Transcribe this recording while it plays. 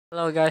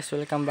Hello guys,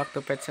 welcome back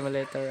to Pet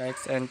Simulator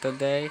X, and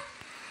today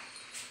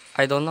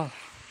I don't know.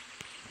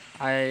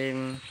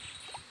 I'm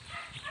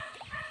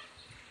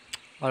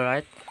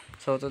alright.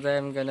 So today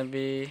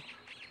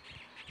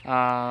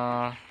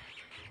uh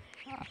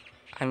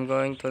I'm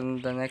going to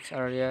the next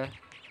area.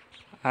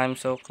 I'm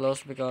so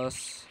close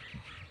because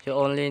you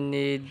only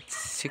need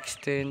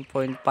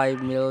 16.5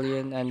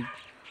 million and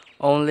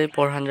only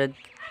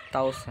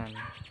 400,000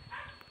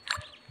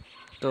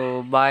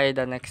 to buy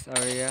the next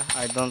area.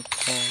 I don't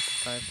know the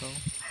title.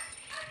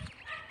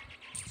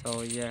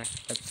 So yeah,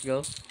 let's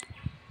go.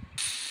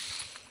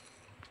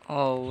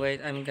 Oh wait,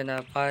 I'm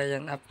gonna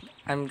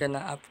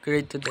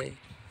upgrade today.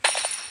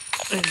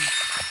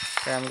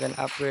 Okay, I'm gonna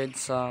upgrade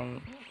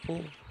some.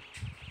 Ooh,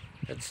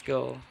 let's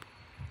go.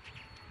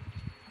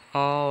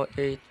 Oh,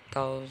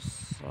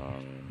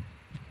 8,000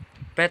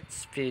 pet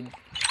speed.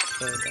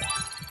 So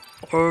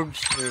that's orb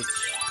switch.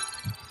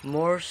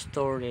 More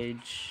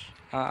storage.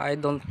 I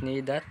don't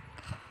need that.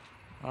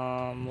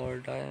 More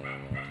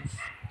diamonds.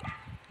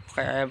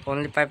 Okay, I have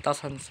only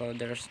 5,000, so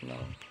there's no.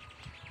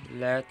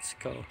 Let's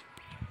go.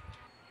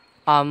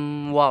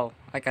 Wow.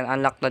 I can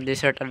unlock the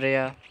desert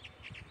area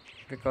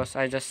because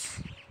I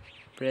just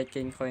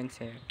breaking coins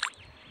here.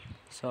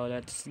 So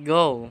let's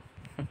go.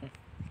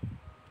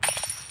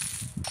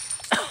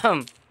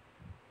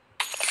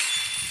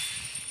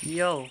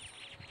 Yo,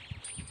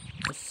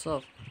 what's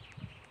up?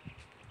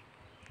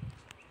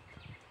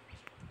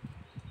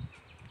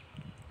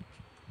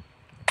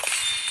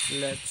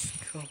 Let's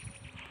go.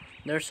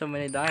 There's so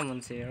many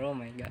diamonds here. Oh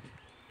my god.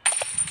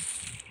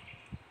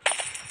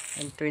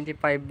 And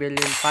 25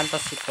 billion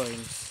fantasy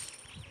coins.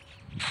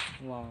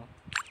 Wow.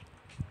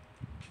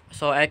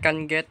 So I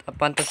can get a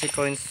fantasy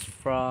coins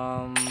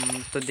from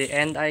to the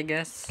end, I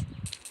guess.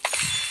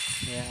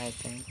 Yeah, I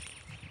think.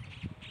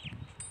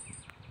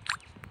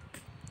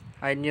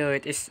 I knew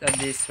it is a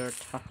desert.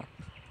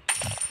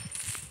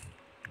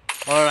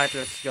 Alright,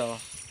 let's go.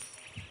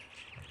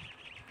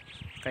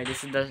 Okay,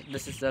 this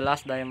is the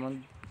last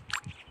diamond.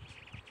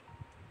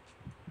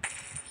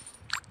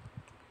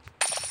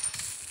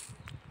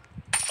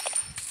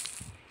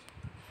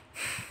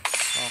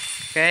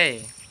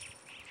 Okay.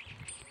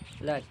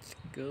 Let's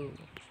go.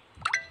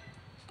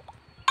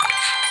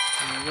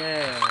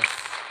 Yes.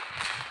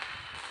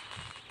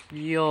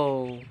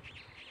 Yo.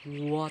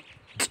 What?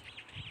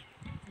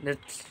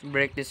 Let's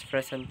break this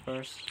present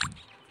first.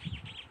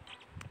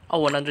 Oh,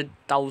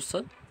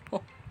 100,000?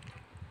 Oh,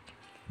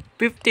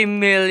 50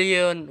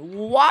 million.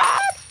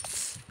 What?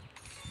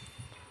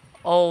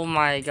 Oh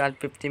my god,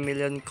 50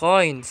 million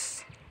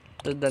coins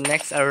to the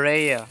next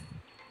area.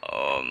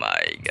 Oh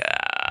my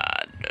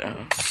god.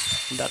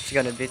 That's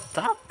gonna be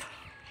top.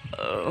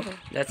 Oh,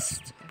 let's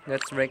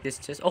break this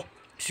chest. Oh,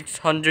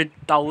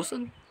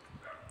 600,000.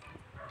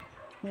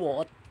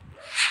 What?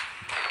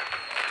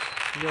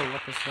 Yo,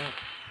 what is that?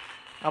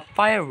 A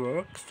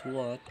fireworks?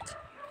 What?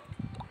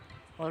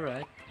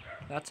 Alright,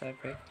 that's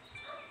epic.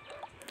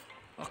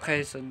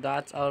 Okay, so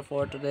that's all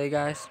for today,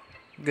 guys.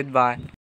 Goodbye.